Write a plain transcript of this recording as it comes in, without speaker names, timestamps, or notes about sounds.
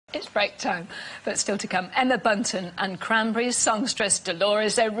It's break time, but still to come. Emma Bunton and Cranberries songstress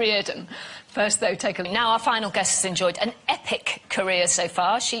Dolores O'Riordan. First, though, take a look. Now, our final guest has enjoyed an epic career so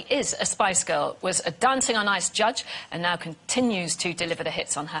far. She is a Spice Girl, was a Dancing on Ice judge, and now continues to deliver the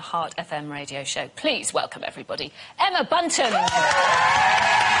hits on her Heart FM radio show. Please welcome, everybody, Emma Bunton.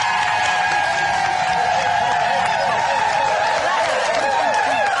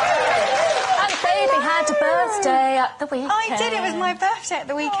 Birthday at the weekend. I did. It was my birthday at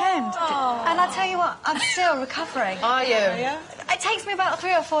the weekend. Oh. And I'll tell you what, I'm still recovering. Are you? Yeah. It takes me about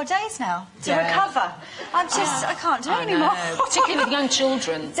 3 or 4 days now to recover. I can't do it anymore. Particularly with young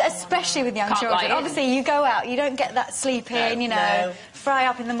children. Especially with young children. Obviously, you go out, you don't get that sleep in, you know, fry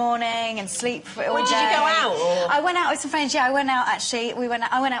up in the morning and sleep all day. Did you go out? Or? I went out with some friends, yeah, I went out actually. I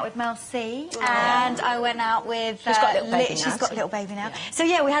went out with Mel C and I went out with... She's got a little baby now. She's got a little baby now. So,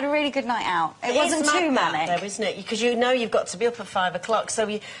 yeah, we had a really good night out. It wasn't too manic. Though, isn't it? Because you know you've got to be up at 5 o'clock, so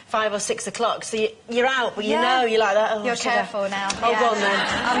 5 or 6 o'clock, so you're out, but you know you're like that. Oh, you're careful now. Oh, go on then.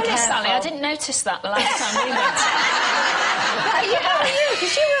 I'm careful. Sally, I didn't notice that the last time we went. How are you?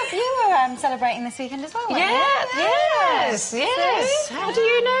 Because you were celebrating this weekend as well, weren't you? Yes. How do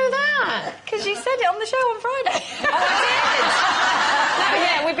you know that? Because you said it on the show on Friday. Oh,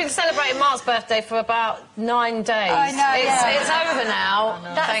 yeah, we've been celebrating Mark's birthday for about 9 days. I know, it's over now,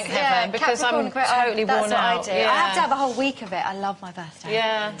 thank heaven, because I'm totally worn out. That's what I do. I have to have a whole week of it. I love my birthday.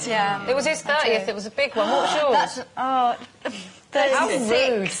 Yeah. It was his 30th, it was a big one. What was yours? 36. How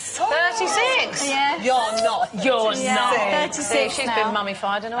rude. 36? Yeah. You're not. 36 She's now. been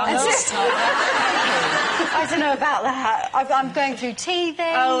mummified and all. I don't know about that. I'm going through teething.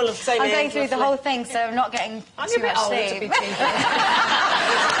 Oh, same I'm here, going through the whole thing, so I'm not getting too much sleep. To be teething.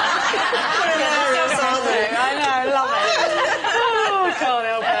 I know, love it. Oh, can't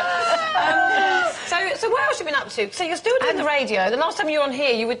help it. So what else have you been up to? So you're still doing the radio. The last time you were on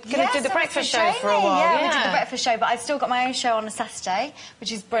here, you were going to do the breakfast show for a while. Yeah, we did the breakfast show, but I've still got my own show on a Saturday,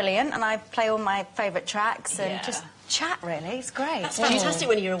 which is brilliant, and I play all my favourite tracks and just chat, really. It's great. It's fantastic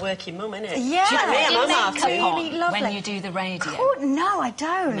when you're a working mum, isn't it? Yeah. Do you know what I mean? It's really lovely. When you do the radio? No, I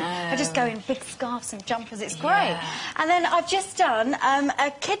don't. No. I just go in big scarves and jumpers. It's great. And then I've just done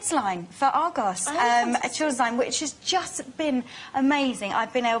a kids line for Argos, a children's line, which has just been amazing.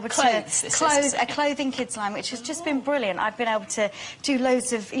 I've been able to close a clothing kids line, which has just been brilliant. I've been able to do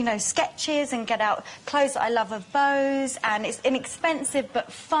loads of, you know, sketches and get out clothes that I love of bows, and it's inexpensive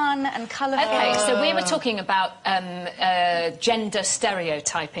but fun and colourful. OK, so we were talking about gender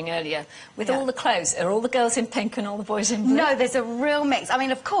stereotyping earlier. With all the clothes, are all the girls in pink and all the boys in blue? No, there's a real mix. I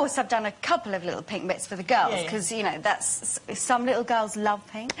mean, of course, I've done a couple of little pink bits for the girls, because, you know, that's... Some little girls love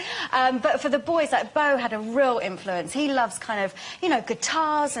pink. But for the boys, like, Bo had a real influence. He loves kind of, you know,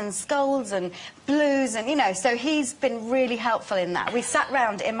 guitars and skulls and blues and, you know, so he's been really helpful in that. We sat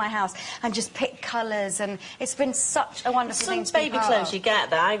round in my house and just picked colours, and it's been such a wonderful thing to be baby clothes you get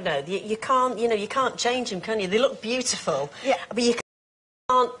that, I know. You can't, you know, you can't change them, can you? They look beautiful. Yeah. But you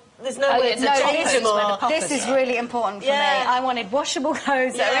can't... There's no way to change them all. This is really important for me. I wanted washable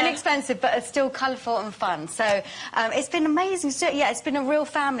clothes that are inexpensive but are still colourful and fun. So it's been amazing. Yeah, it's been a real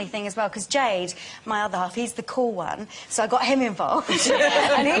family thing as well, because Jade, my other half, he's the cool one, so I got him involved.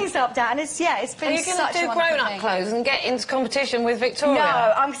 And he's helped out, and it's been such a wonderful thing. Are you going to do grown-up clothes and get into competition with Victoria?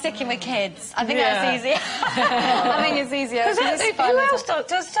 No, I'm sticking with kids. I think that's easier. I think it's easier. Who else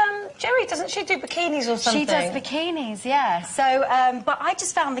does... Jerry, doesn't she do bikinis or something? She does bikinis, yeah. So, but I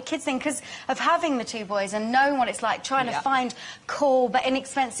just found the kids thing, because of having the 2 boys and knowing what it's like, trying to find cool but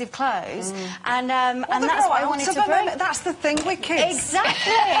inexpensive clothes, and that's what I wanted to bring. That's the thing with kids.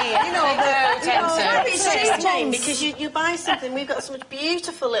 Exactly. You know, it's interesting because you buy something. We've got so much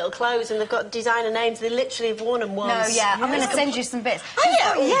beautiful little clothes, and they've got designer names. They literally have worn them once. No, I'm going to send you some bits. But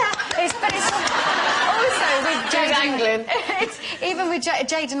it's also with Jade. Even with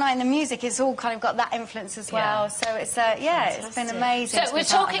Jade and I in the music, it's all kind of got that influence as well. So it's it's been amazing. So we're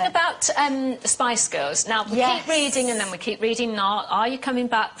talking about the Spice Girls. Now, we keep reading and then we keep reading. Now, are you coming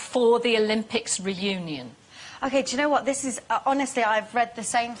back for the Olympics reunion? OK, do you know what? This is... honestly, I've read the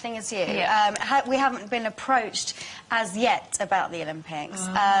same thing as you. We haven't been approached as yet about the Olympics.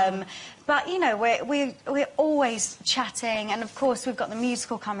 But, you know, we're always chatting, and, of course, we've got the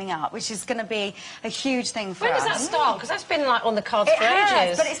musical coming up, which is going to be a huge thing for us. When does that start? Because that's been, like, on the cards for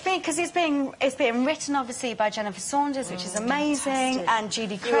ages. But it's being written, obviously, by Jennifer Saunders, which is amazing, and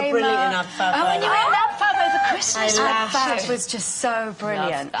Judy Kramer. You were brilliant in Abfab. Oh, and you were in Abfab over Christmas. Abfab was just so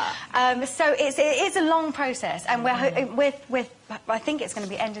brilliant. So it is a long process, and we're I think it's going to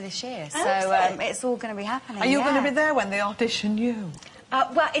be end of this year, so it's all going to be happening. Are you going to be there when they audition you?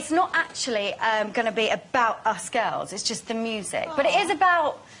 Well, it's not actually going to be about us girls. It's just the music. But it is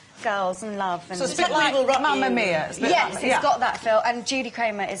about girls and love. And So it's a bit like Mamma Mia. Yes, it's got that feel. And Judy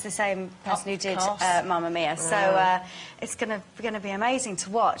Kramer is the same person who did Mamma Mia. So it's going to be amazing to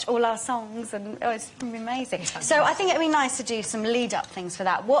watch all our songs, and it's going to be amazing. So I think it'd be nice to do some lead-up things for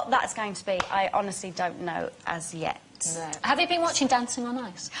that. What that's going to be, I honestly don't know as yet. No. Have you been watching Dancing on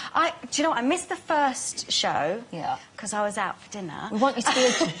Ice? Do you know what? I missed the first show. Yeah. Because I was out for dinner. We want you to be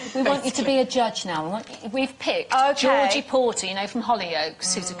a, we want you to be a judge now. We've picked Georgie Porter, you know, from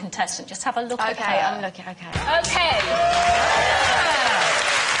Hollyoaks, who's a contestant. Just have a look at her. Okay, I'm looking. Okay. Okay.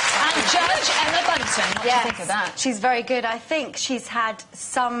 And Judge Emma Bunton. What do you think of that? She's very good. I think she's had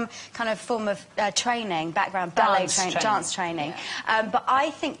some kind of form of training, background, ballet training, dance training. Yeah. But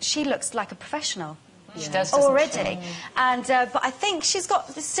I think she looks like a professional. She does, already. And but I think she's got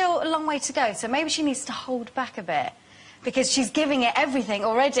still a long way to go, so maybe she needs to hold back a bit. Because she's giving it everything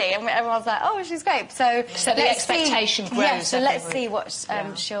already, and everyone's like, oh, she's great. So the expectation grows. Yeah, so let's see what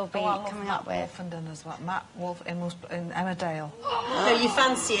she'll be coming up with. Wolfenden as well. Matt Wolf in Emmerdale. No, you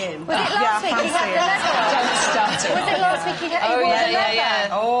fancy him. Was it last week? He had the leather. Don't start it. Was it last week he wore the leather?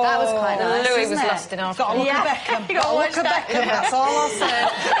 Oh, that was quite nice. Louis was lost in our got to look at Beckham. You got to watch Beckham, that's all I'll say.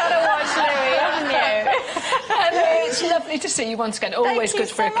 Got to watch Louis, haven't you? It's lovely to see you once again. Always good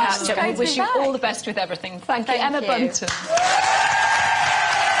for a catch-up. We wish you all the best with everything. Thank you, Emma Bunton.